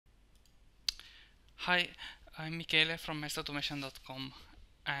Hi, I'm Michele from mestautomation.com,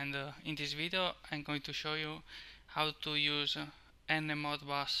 and in this video I'm going to show you how to use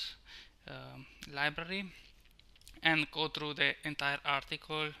NModbus library and go through the entire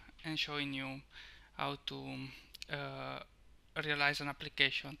article and showing you how to uh, realize an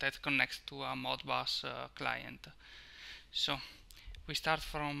application that connects to a Modbus client. So we start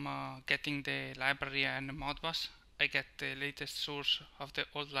from getting the library and Modbus. I get the latest source of the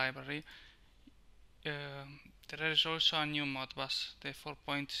old library. There is also a new Modbus, the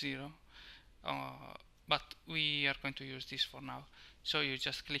 4.0, but we are going to use this for now. So you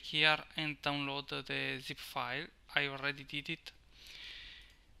just click here and download the zip file. I already did it.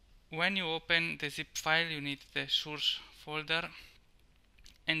 When you open the zip file, you need the source folder,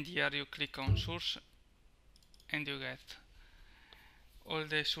 and here you click on source and you get all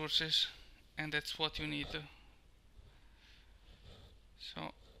the sources, and that's what you need.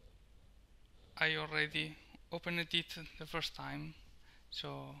 So I already opened it the first time,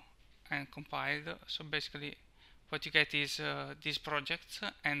 so and compiled. So basically what you get is these projects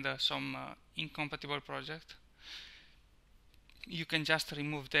and some incompatible project. You can just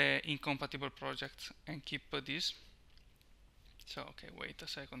remove the incompatible projects and keep this. So okay, wait a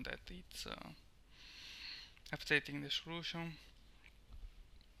second that it's updating the solution.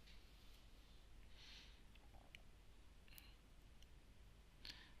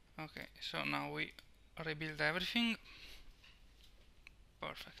 Okay, so now we rebuild everything.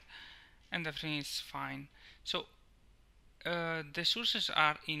 Perfect, and everything is fine. So the sources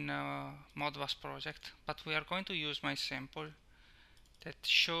are in Modbus project, but we are going to use my sample that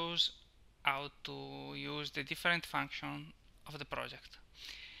shows how to use the different function of the project.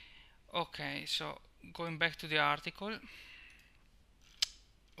 Okay, so going back to the article,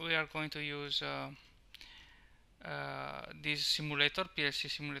 we are going to use this simulator,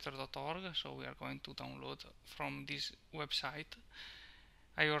 plcsimulator.org. So we are going to download from this website.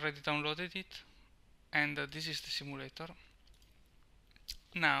 I already downloaded it, and this is the simulator.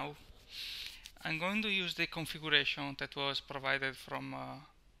 Now I'm going to use the configuration that was provided from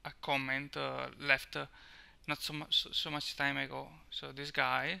a comment left not so much time ago. So this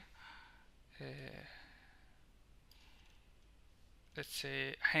guy, let's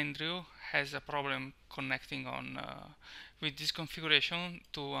say Andrew, has a problem connecting on with this configuration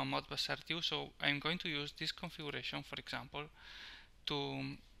to a Modbus RTU. So I'm going to use this configuration, for example, to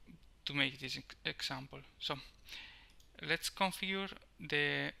make this example. So let's configure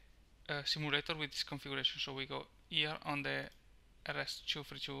the simulator with this configuration. So we go here on the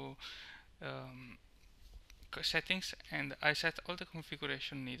RS232 settings, and I set all the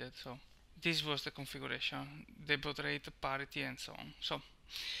configuration needed. So this was the configuration, the baud rate, parity, and so on. So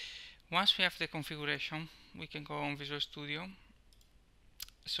once we have the configuration, we can go on Visual Studio.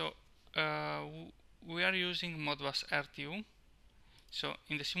 So we are using Modbus RTU. So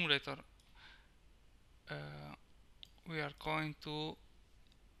in the simulator, we are going to,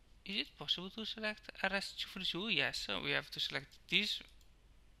 is it possible to select RS232? Yes, so we have to select this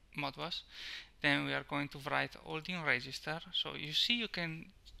Modbus. Then we are going to write holding register. So you see, you can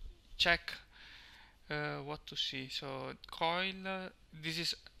check what to see. So coil, this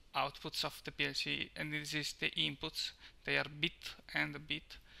is outputs of the PLC, and this is the inputs. They are bit and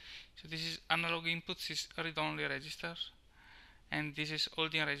bit. So this is analog inputs is read-only registers, and this is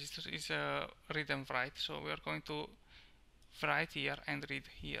holding register is read and write. So we are going to write here and read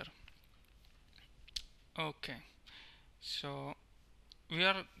here. Okay, so we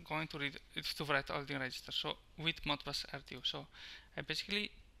are going to read to write holding register. So with Modbus RTU. So I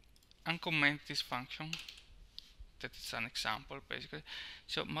basically uncomment this function. That is an example basically.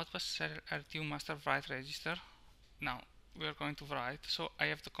 So Modbus RTU master write register. Now we are going to write. So I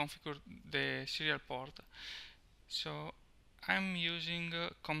have to configure the serial port. So I'm using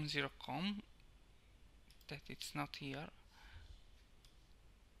com0com. That it's not here.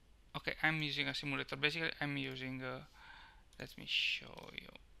 Okay, I'm using a simulator. Basically, I'm using. Let me show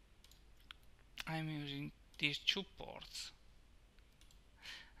you. I'm using these two ports.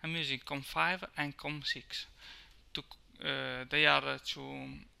 I'm using COM5 and COM6. They are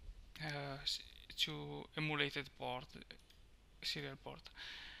two emulated port, serial port.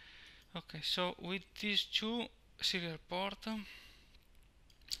 Okay, so with these two serial port,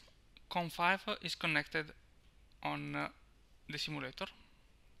 COM5 is connected on the simulator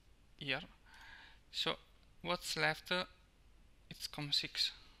here. So what's left? It's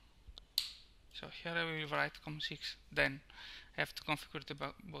COM6. So here I will write COM6. Then I have to configure the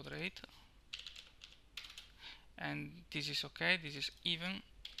baud rate, and this is okay. This is even.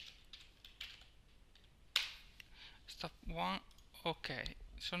 Stop 1. Okay,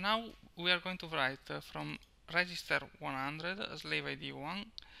 So now we are going to write from register 100 slave ID 1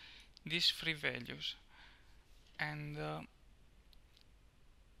 these three values, and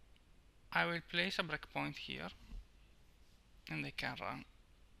I will place a breakpoint here and they can run.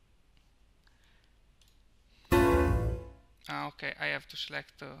 Okay, I have to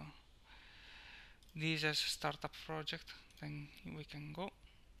select this as a startup project, then we can go.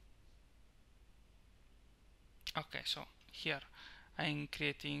 Okay, so here I'm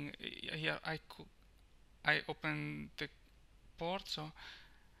creating, here I open the port, so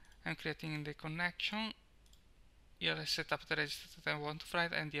I'm creating the connection. Here I set up the register that I want to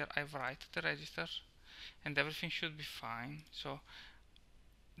write, and here I write the registers, and everything should be fine. So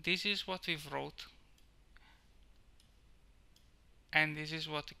this is what we wrote, and this is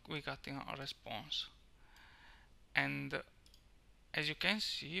what we got in our response. And as you can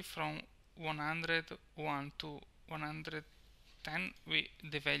see, from 101 to 110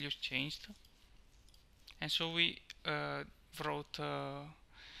 the values changed, and so we wrote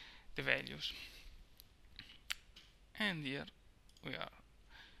the values, and here we are.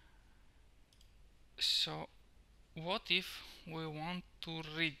 So what if we want to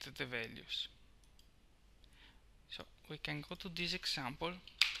read the values? So we can go to this example,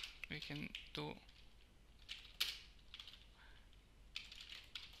 we can do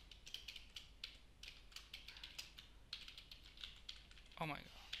oh my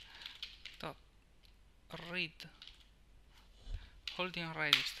god, read holding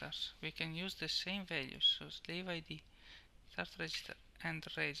registers. We can use the same values, so slave ID, start register, and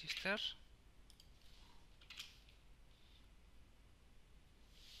register.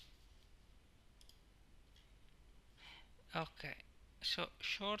 Okay, so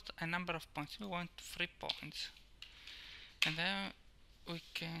short a number of points, we want 3 points, and then we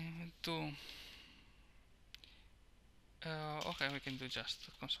can do okay, we can do just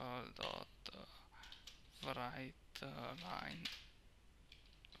console dot write line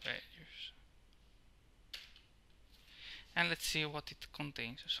values, and let's see what it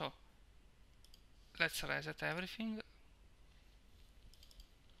contains. So let's reset everything,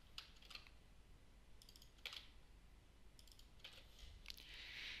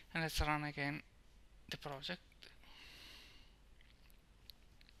 and let's run again the project.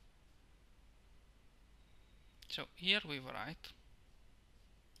 So here we write,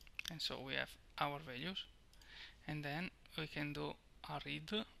 and so we have our values, and then we can do a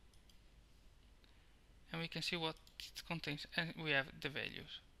read, and we can see what it contains, and we have the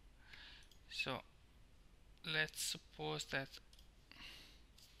values. So let's suppose that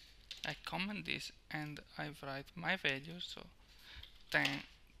I comment this and I write my values, so 10,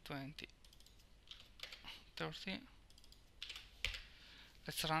 20, 30.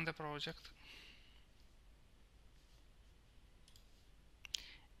 Let's run the project,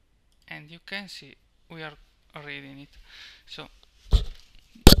 and you can see we are reading it. So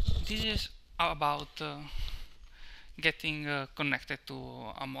this is about getting connected to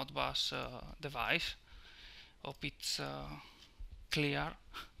a Modbus device. Hope it's clear.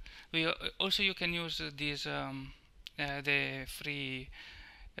 We also, you can use this the free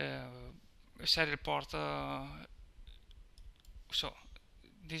serial port. So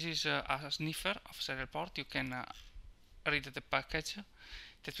this is a sniffer of serial port. You can read the package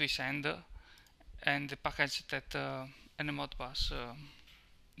that we send, and the package that NModbus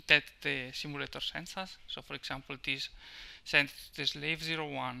that the simulator sends us. So for example, this sends the slave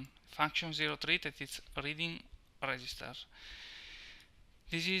 01 function 03 that is reading registers.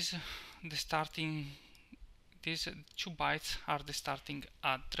 This is the starting, these 2 bytes are the starting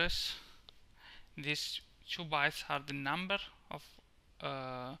address. These 2 bytes are the number of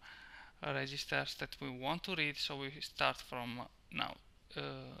registers that we want to read. So we start from now.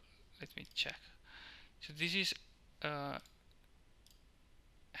 Let me check. So this is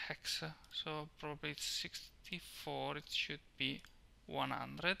hex, so probably it's 64, it should be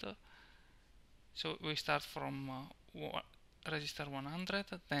 100. So we start from register 100,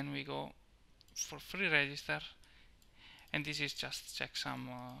 then we go for free register, and this is just check some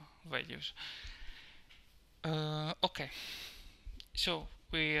values. Okay, so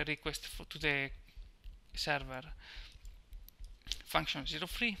we request to the server function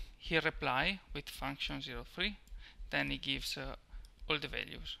 03, he reply with function 03, then he gives all the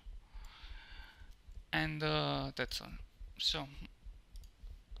values, and that's all. So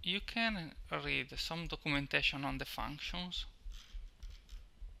you can read some documentation on the functions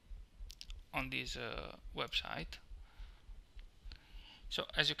on this website. So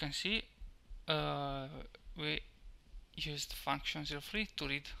as you can see, we used function 03 to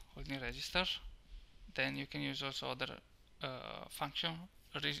read holding registers. Then you can use also other function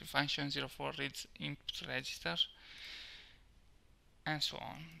function 04 reads input register, and so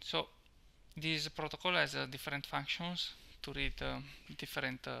on. So this protocol has different functions to read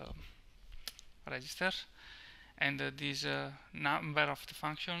different registers, and this number of the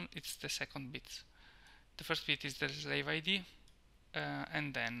function, it's the second bit. The first bit is the slave ID,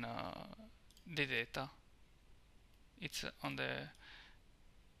 and then the data. It's on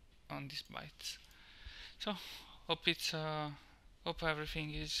these bytes. So hope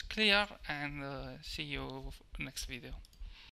everything is clear, and see you next video.